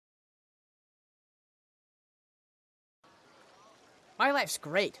My life's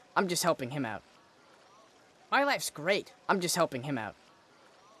great. I'm just helping him out. My life's great. I'm just helping him out.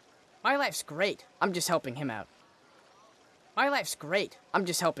 My life's great. I'm just helping him out. My life's great. I'm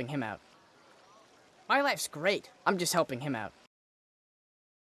just helping him out. My life's great. I'm just helping him out.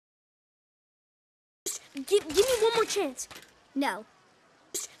 Give me one more chance. No.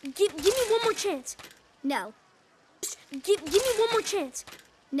 Give me one more chance. No. Give me one more chance.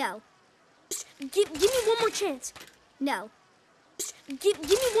 No. Give me one more chance. No. Give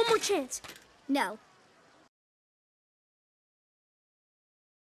me one more chance. No.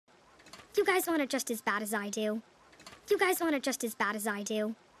 You guys want it just as bad as I do. You guys want it just as bad as I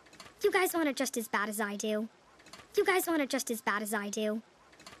do. You guys want it just as bad as I do. You guys want it just as bad as I do.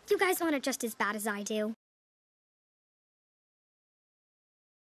 You guys want it just as bad as I do.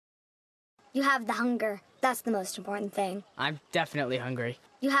 You have the hunger. That's the most important thing. I'm definitely hungry.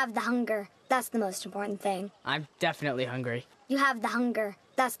 You have the hunger. That's the most important thing. I'm definitely hungry. You have the hunger.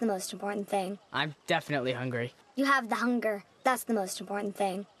 That's the most important thing. I'm definitely hungry. You have the hunger. That's the most important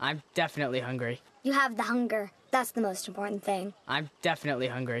thing. I'm definitely hungry. You have the hunger. That's the most important thing. I'm definitely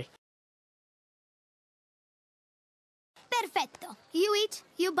hungry. Perfetto. You eat,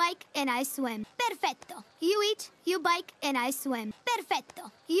 you bike, and I swim. Perfetto. You eat, you bike, and I swim.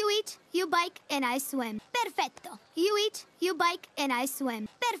 Perfetto. You eat, you bike, and I swim. Perfetto. You eat, you bike, and I swim.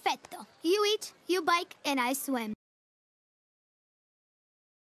 Perfetto. You eat, you bike, and I swim.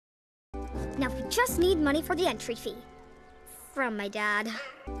 Now we just need money for the entry fee. From my dad.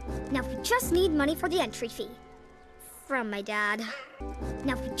 Now we just need money for the entry fee. From my dad.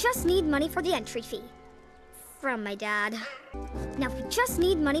 Now we just need money for the entry fee. From my dad. Now we just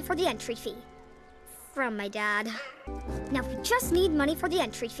need money for the entry fee. From my dad. Now we just need money for the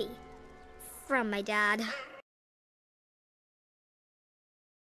entry fee. From my dad.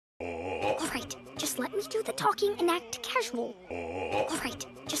 Alright, just let me do the talking and act casual. Alright,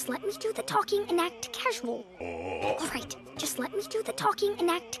 just let me do the talking and act casual. Alright, just let me do the talking and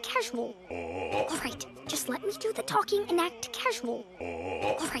act casual. Alright, just let me do the talking and act casual.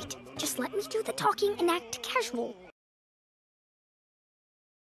 Alright, just let me do the talking and act casual.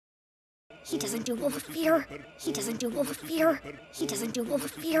 He doesn't do well with fear. He doesn't do well with fear. He doesn't do well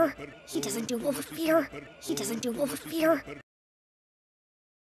with fear. He doesn't do well with fear. He doesn't do well with fear.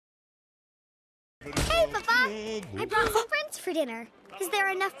 Hey, Papa! I brought some friends for dinner. Is there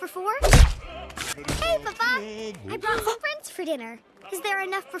enough for four? Hey, Papa! I brought some friends for dinner. Is there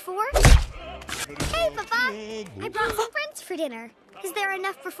enough for four? Hey, Papa! I brought some friends for dinner. Is there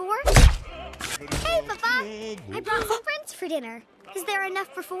enough for four? Hey, Papa! I brought some friends for dinner. Is there enough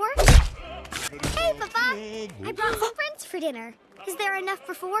for four? Hey, Papa! I brought some friends for dinner. Is there enough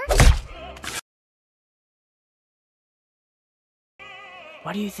for four?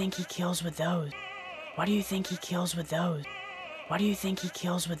 What do you think he kills with those? What do you think he kills with those? What do you think he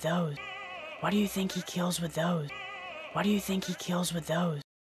kills with those? What do you think he kills with those? What do you think he kills with those?